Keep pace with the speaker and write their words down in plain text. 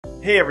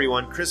Hey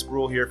everyone, Chris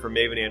Bruehl here from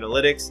Maven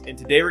Analytics, and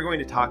today we're going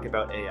to talk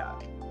about AI.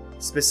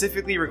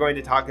 Specifically, we're going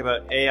to talk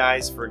about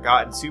AI's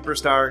forgotten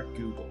superstar,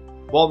 Google.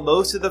 While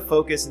most of the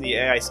focus in the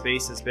AI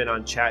space has been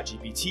on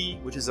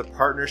ChatGPT, which is a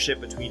partnership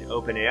between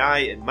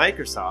OpenAI and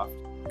Microsoft,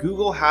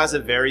 Google has a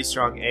very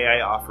strong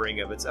AI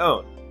offering of its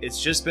own.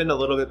 It's just been a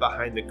little bit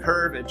behind the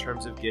curve in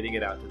terms of getting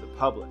it out to the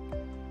public.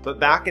 But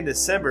back in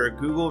December,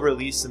 Google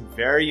released some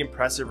very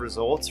impressive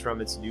results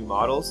from its new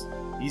models.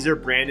 These are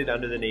branded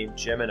under the name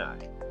Gemini.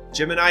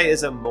 Gemini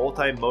is a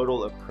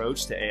multimodal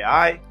approach to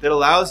AI that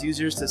allows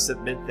users to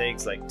submit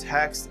things like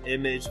text,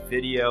 image,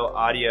 video,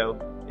 audio.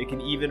 It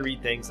can even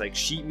read things like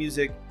sheet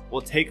music.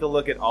 We'll take a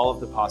look at all of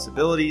the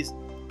possibilities,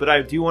 but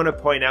I do want to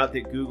point out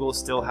that Google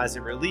still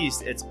hasn't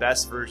released its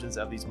best versions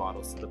of these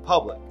models to the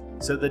public.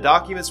 So the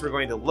documents we're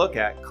going to look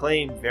at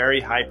claim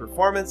very high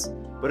performance,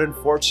 but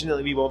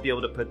unfortunately we won't be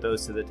able to put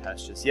those to the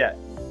test just yet.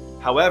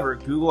 However,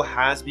 Google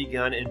has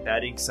begun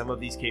embedding some of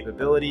these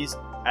capabilities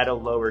at a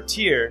lower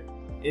tier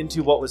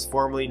into what was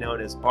formerly known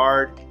as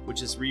Bard,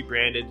 which is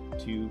rebranded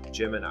to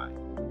Gemini.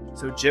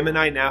 So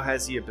Gemini now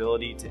has the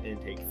ability to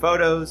intake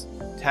photos,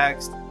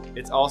 text.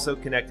 It's also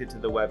connected to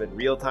the web in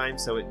real time,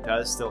 so it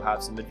does still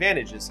have some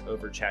advantages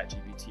over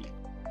ChatGPT.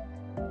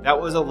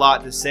 That was a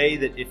lot to say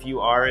that if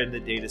you are in the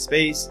data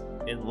space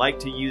and like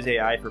to use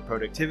AI for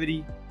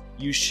productivity,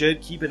 you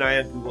should keep an eye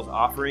on Google's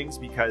offerings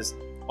because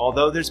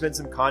although there's been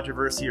some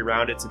controversy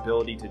around its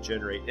ability to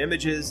generate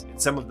images and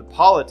some of the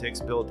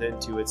politics built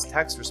into its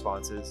text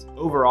responses,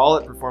 overall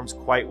it performs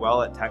quite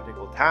well at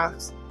technical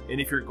tasks. And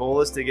if your goal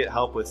is to get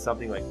help with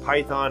something like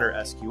Python or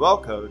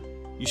SQL code,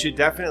 you should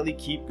definitely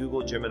keep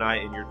Google Gemini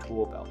in your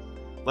tool belt.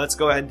 Let's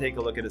go ahead and take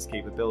a look at its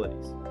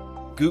capabilities.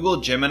 Google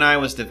Gemini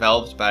was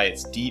developed by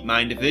its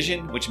DeepMind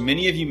division, which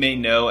many of you may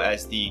know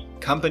as the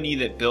company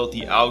that built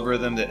the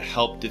algorithm that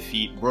helped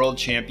defeat world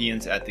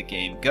champions at the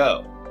game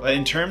Go. But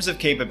in terms of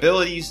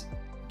capabilities,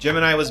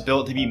 Gemini was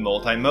built to be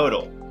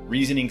multimodal,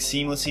 reasoning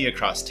seamlessly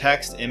across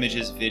text,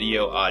 images,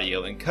 video,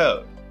 audio, and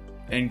code.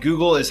 And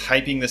Google is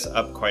hyping this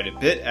up quite a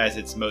bit as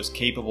its most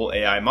capable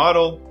AI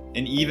model,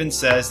 and even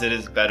says that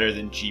it's better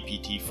than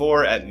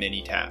GPT-4 at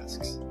many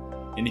tasks.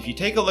 And if you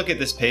take a look at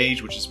this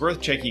page, which is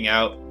worth checking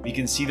out, we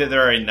can see that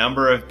there are a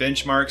number of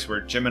benchmarks where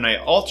Gemini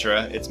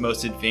Ultra, its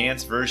most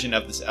advanced version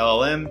of this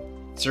LLM,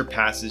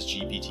 surpasses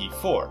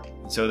GPT-4.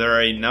 So there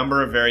are a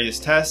number of various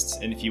tests,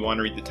 and if you want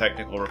to read the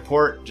technical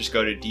report, just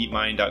go to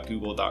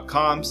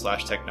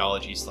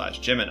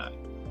deepmind.google.com/technology/Gemini.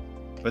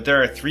 But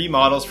there are 3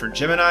 models for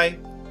Gemini.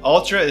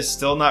 Ultra is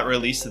still not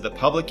released to the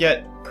public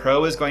yet.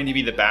 Pro is going to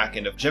be the back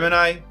end of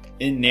Gemini,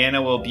 and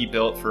Nano will be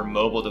built for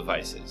mobile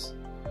devices.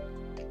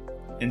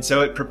 And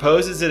so it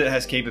proposes that it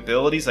has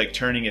capabilities like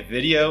turning a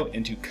video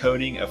into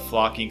coding a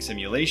flocking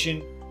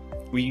simulation.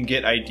 We can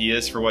get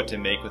ideas for what to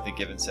make with a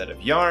given set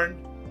of yarn.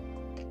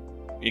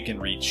 It can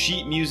read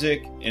sheet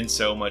music, and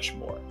so much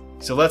more.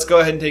 So let's go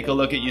ahead and take a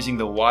look at using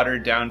the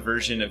watered down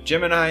version of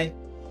Gemini.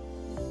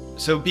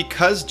 So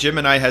because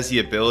Gemini has the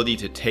ability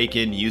to take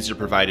in user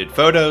provided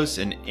photos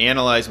and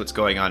analyze what's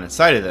going on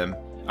inside of them,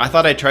 I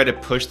thought I'd try to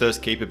push those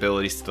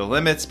capabilities to the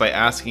limits by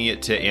asking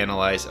it to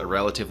analyze a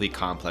relatively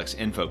complex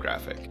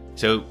infographic.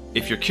 So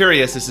if you're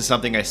curious, this is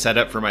something I set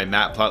up for my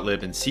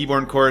Matplotlib and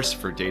Seaborn course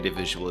for data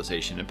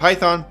visualization in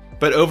Python.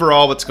 But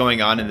overall, what's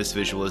going on in this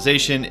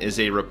visualization is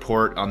a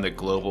report on the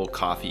global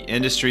coffee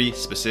industry,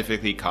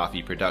 specifically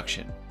coffee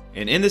production.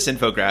 And in this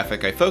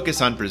infographic, I focus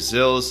on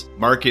Brazil's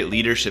market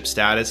leadership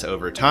status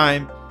over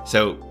time.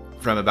 So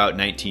from about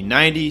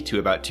 1990 to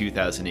about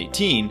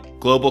 2018,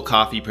 global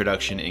coffee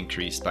production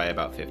increased by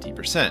about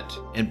 50%.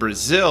 And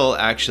Brazil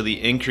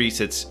actually increased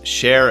its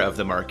share of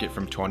the market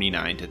from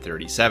 29 to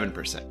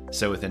 37%.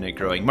 So within a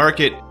growing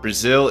market,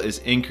 Brazil is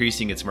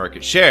increasing its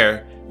market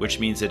share, which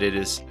means that it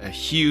is a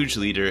huge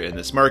leader in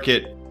this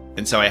market.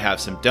 And so I have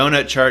some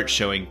donut charts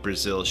showing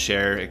Brazil's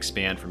share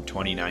expand from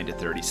 29 to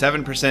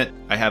 37%.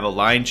 I have a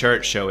line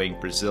chart showing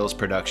Brazil's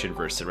production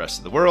versus the rest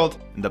of the world.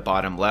 In the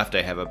bottom left,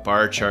 I have a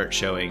bar chart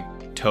showing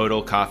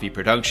total coffee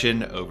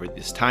production over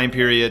this time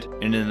period.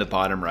 And in the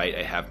bottom right,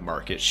 I have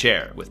market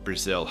share with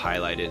Brazil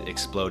highlighted,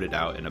 exploded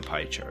out in a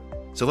pie chart.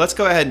 So let's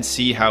go ahead and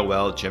see how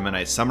well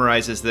Gemini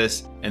summarizes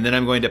this, and then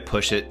I'm going to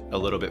push it a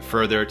little bit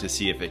further to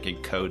see if it can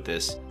code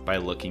this by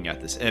looking at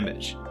this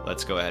image.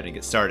 Let's go ahead and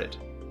get started.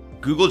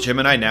 Google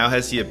Gemini now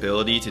has the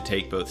ability to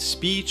take both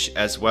speech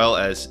as well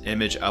as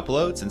image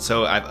uploads, and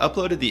so I've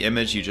uploaded the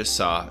image you just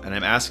saw, and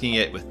I'm asking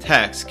it with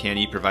text, can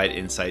you provide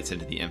insights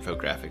into the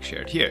infographic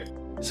shared here?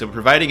 So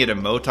providing it a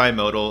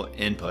multimodal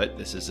input,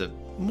 this is a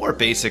more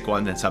basic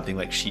one than something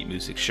like sheet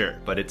music, sure,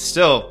 but it's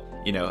still,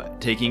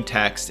 taking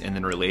text and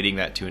then relating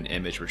that to an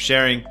image we're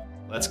sharing.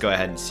 Let's go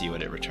ahead and see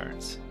what it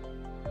returns.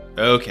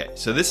 Okay,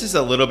 so this is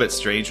a little bit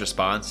strange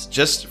response.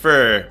 Just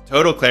for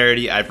total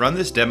clarity, I've run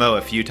this demo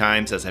a few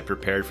times as I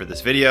prepared for this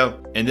video,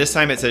 and this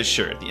time it says,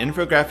 sure, the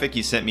infographic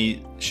you sent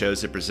me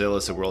shows that Brazil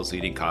is the world's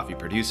leading coffee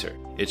producer.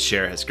 Its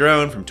share has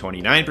grown from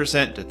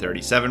 29% to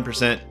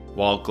 37%,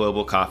 while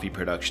global coffee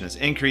production has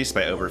increased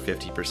by over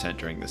 50%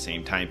 during the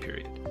same time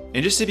period.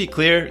 And just to be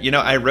clear,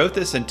 I wrote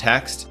this in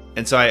text,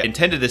 And so I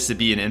intended this to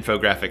be an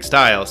infographic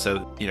style,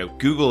 so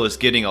Google is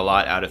getting a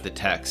lot out of the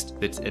text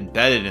that's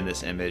embedded in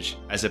this image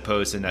as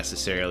opposed to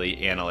necessarily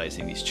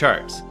analyzing these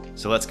charts.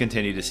 So let's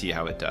continue to see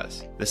how it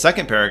does. The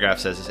second paragraph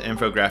says this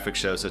infographic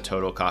shows the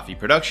total coffee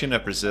production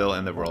of Brazil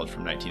and the world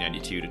from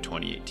 1992 to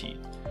 2018,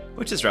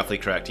 which is roughly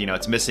correct.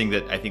 It's missing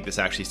that I think this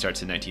actually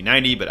starts in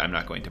 1990, but I'm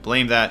not going to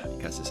blame that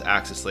because this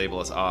axis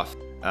label is off.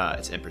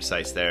 It's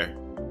imprecise there.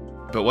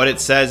 But what it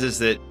says is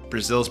that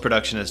Brazil's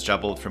production has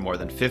doubled from more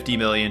than 50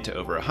 million to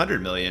over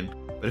 100 million.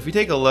 But if we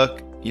take a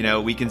look,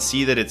 we can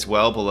see that it's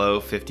well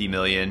below 50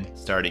 million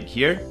starting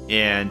here.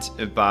 And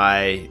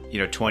by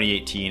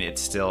 2018,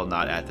 it's still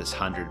not at this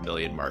 100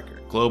 million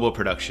marker. Global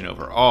production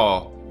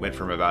overall went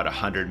from about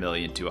 100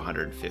 million to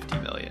 150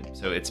 million.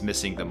 So it's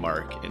missing the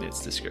mark in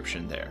its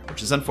description there,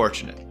 which is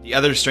unfortunate. The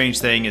other strange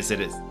thing is that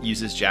it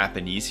uses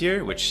Japanese here,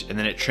 and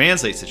then it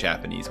translates to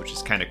Japanese, which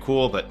is kind of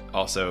cool, but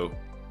also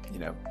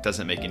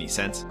doesn't make any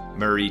sense.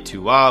 Muri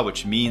tuwa,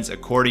 which means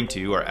according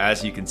to, or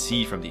as you can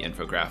see from the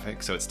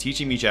infographic. So it's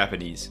teaching me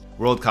Japanese.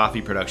 World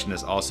coffee production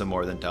has also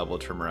more than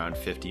doubled from around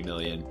 50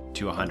 million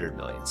to 100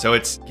 million. So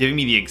it's giving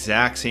me the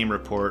exact same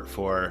report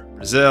for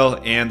Brazil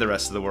and the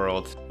rest of the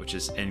world, which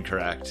is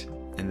incorrect.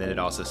 And then it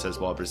also says,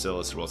 while Brazil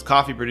is the world's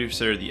coffee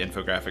producer, the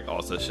infographic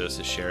also shows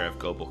the share of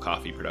global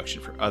coffee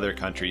production for other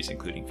countries,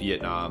 including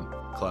Vietnam,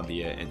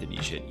 Colombia,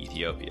 Indonesia, and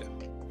Ethiopia.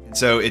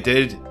 So it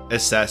did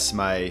assess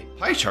my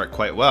pie chart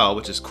quite well,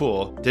 which is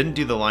cool. Didn't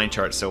do the line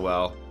chart so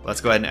well.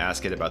 Let's go ahead and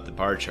ask it about the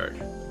bar chart.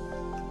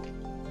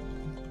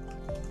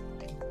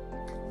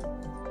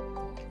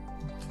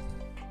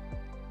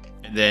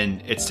 And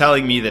then it's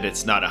telling me that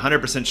it's not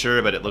 100%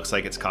 sure, but it looks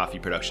like it's coffee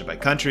production by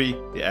country.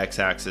 The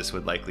x-axis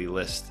would likely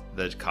list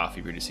the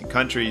coffee producing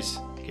countries.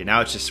 Okay,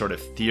 now it's just sort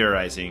of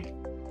theorizing,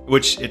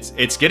 which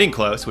it's getting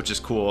close, which is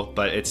cool,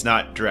 but it's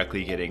not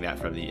directly getting that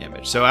from the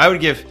image. So I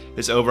would give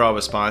this overall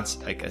response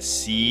like a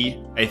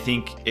C. I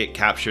think it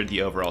captured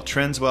the overall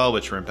trends well,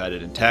 which were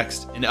embedded in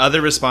text. In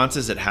other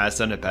responses, it has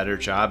done a better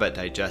job at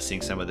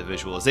digesting some of the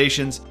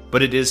visualizations,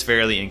 but it is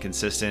fairly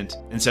inconsistent.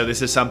 And so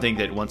this is something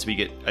that once we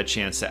get a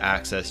chance to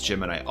access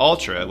Gemini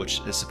Ultra,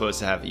 which is supposed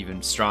to have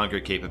even stronger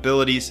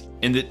capabilities,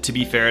 and to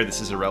be fair, this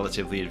is a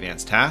relatively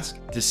advanced task,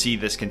 to see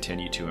this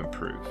continue to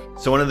improve.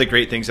 So one of the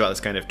great things about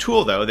this kind of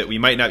tool, though, that we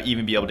might not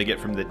even be able to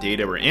get from the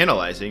data we're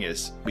analyzing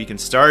is we can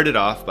start it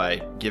off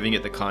by giving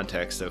it the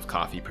context of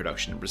coffee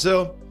production in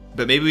Brazil,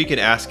 but maybe we could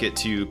ask it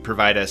to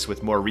provide us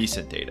with more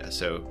recent data.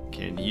 So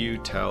can you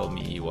tell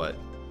me what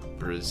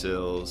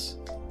Brazil's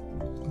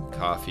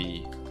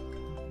coffee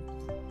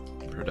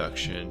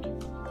production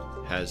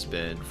has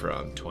been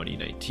from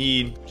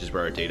 2019, which is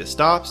where our data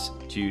stops,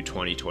 to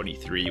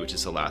 2023, which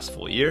is the last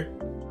full year.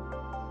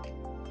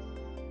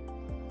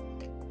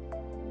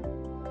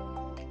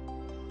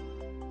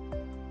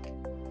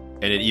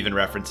 And it even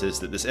references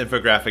that this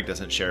infographic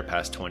doesn't share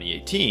past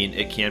 2018.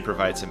 It can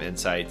provide some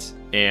insights.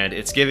 And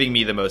it's giving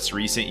me the most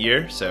recent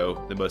year.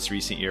 So the most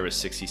recent year was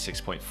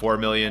 66.4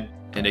 million.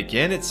 And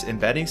again, it's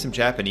embedding some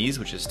Japanese,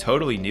 which is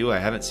totally new. I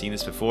haven't seen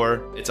this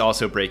before. It's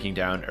also breaking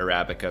down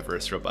Arabica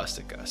versus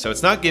Robustica. So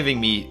it's not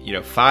giving me,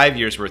 5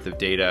 years worth of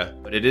data,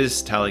 but it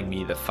is telling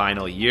me the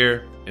final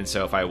year. And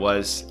so if I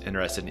was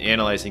interested in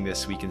analyzing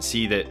this, we can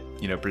see that,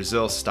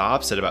 Brazil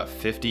stops at about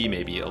 50,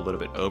 maybe a little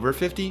bit over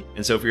 50.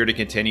 And so if we were to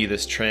continue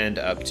this trend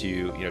up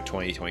to,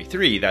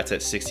 2023, that's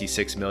at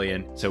 66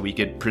 million. So we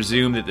could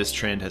presume that this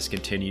trend has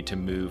continued to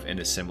move in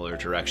a similar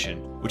direction,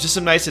 which is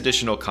some nice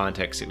additional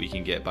context that we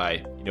can get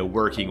by,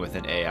 working with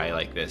an AI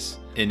like this,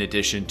 in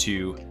addition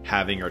to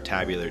having our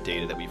tabular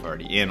data that we've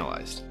already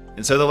analyzed.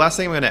 And so the last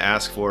thing I'm going to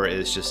ask for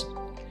is just,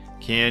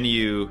 can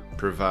you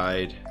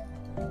provide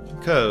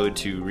code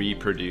to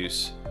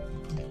reproduce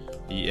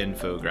the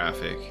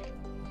infographic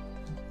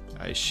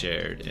I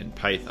shared in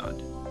Python?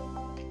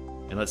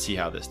 And let's see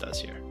how this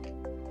does here.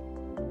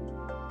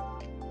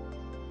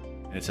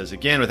 And it says,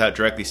 again, without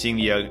directly seeing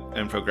the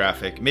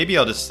infographic, maybe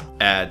I'll just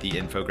add the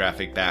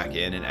infographic back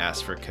in and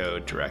ask for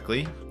code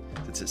directly,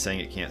 since it's saying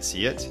it can't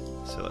see it.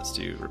 So let's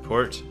do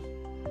report.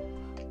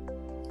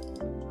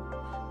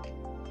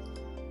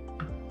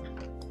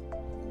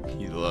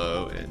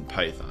 Hello in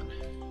Python.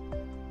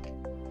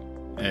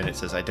 And it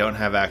says, I don't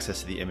have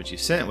access to the image you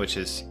sent, which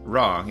is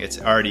wrong. It's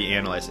already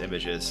analyzed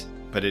images,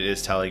 but it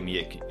is telling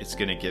me it's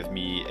going to give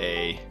me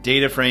a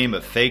data frame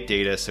of fake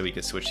data so we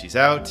can switch these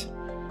out.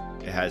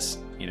 It has,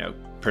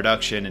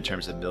 production in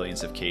terms of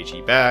millions of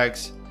kg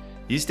bags.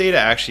 These data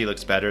actually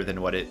looks better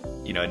than what it,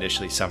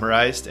 initially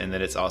summarized. And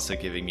then it's also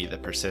giving me the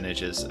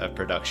percentages of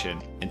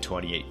production in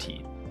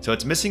 2018. So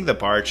it's missing the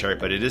bar chart,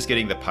 but it is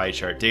getting the pie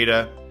chart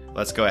data.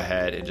 Let's go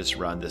ahead and just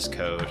run this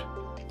code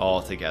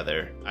all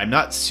together. I'm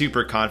not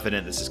super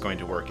confident this is going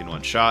to work in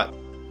one shot.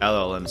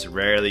 LLMs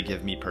rarely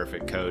give me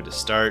perfect code to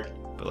start,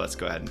 but let's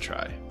go ahead and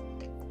try.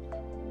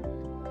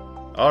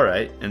 All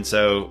right, and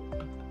so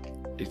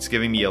it's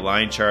giving me a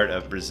line chart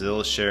of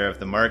Brazil's share of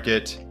the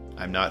market.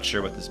 I'm not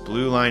sure what this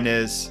blue line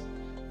is.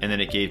 And then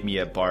it gave me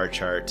a bar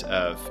chart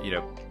of,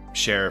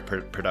 share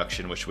of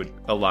production, which would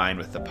align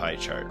with the pie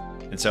chart.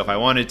 And so if I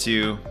wanted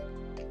to,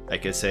 I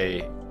could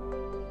say,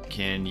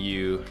 can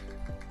you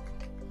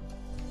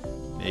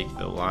make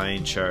the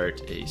line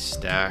chart a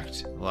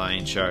stacked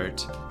line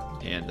chart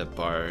and the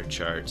bar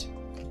chart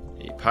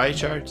a pie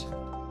chart?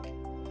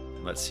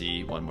 Let's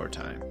see one more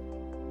time.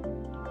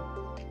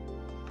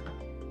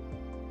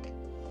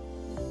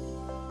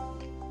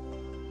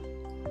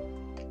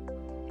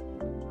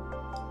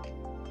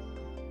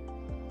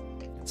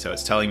 So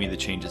it's telling me the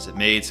changes it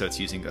made. So it's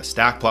using a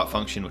stack plot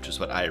function, which is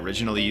what I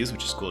originally used,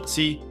 which is cool to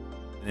see.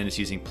 And then it's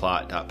using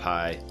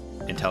plot.py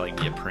and telling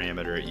me a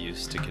parameter it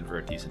used to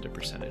convert these into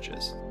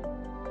percentages.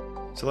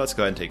 So let's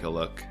go ahead and take a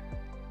look.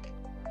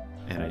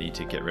 And I need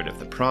to get rid of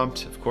the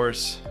prompt, of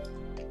course.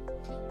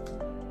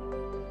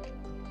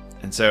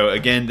 And so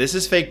again, this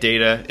is fake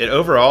data. It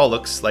overall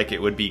looks like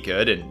it would be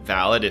good and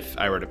valid if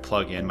I were to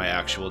plug in my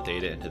actual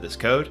data into this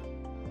code.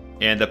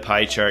 And the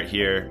pie chart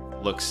here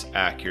looks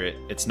accurate.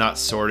 It's not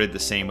sorted the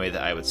same way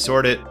that I would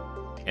sort it,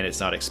 and it's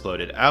not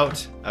exploded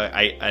out.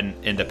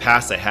 And in the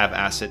past, I have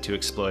asked it to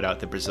explode out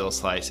the Brazil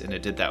slice, and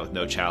it did that with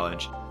no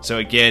challenge. So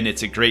again,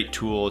 it's a great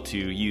tool to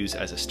use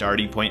as a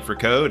starting point for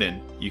code,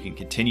 and you can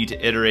continue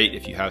to iterate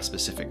if you have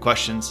specific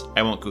questions.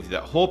 I won't go through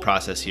that whole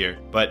process here,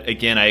 but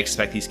again, I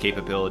expect these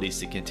capabilities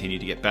to continue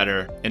to get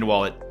better. And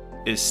while it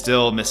is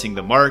still missing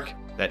the mark,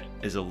 that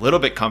is a little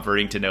bit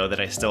comforting to know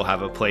that I still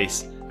have a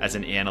place as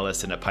an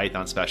analyst and a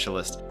Python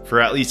specialist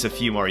for at least a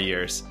few more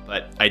years.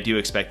 But I do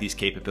expect these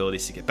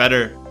capabilities to get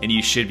better, and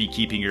you should be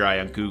keeping your eye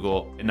on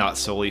Google and not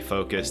solely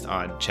focused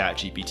on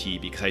ChatGPT,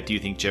 because I do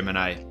think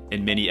Gemini,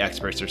 and many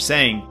experts are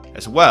saying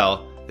as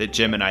well, that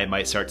Gemini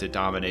might start to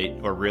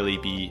dominate or really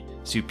be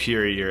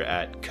superior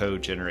at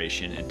code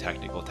generation and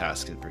technical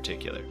tasks in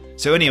particular.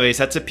 So anyways,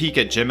 that's a peek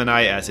at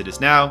Gemini as it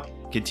is now.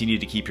 Continue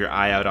to keep your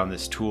eye out on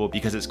this tool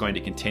because it's going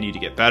to continue to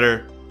get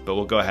better, but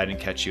we'll go ahead and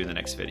catch you in the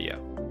next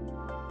video.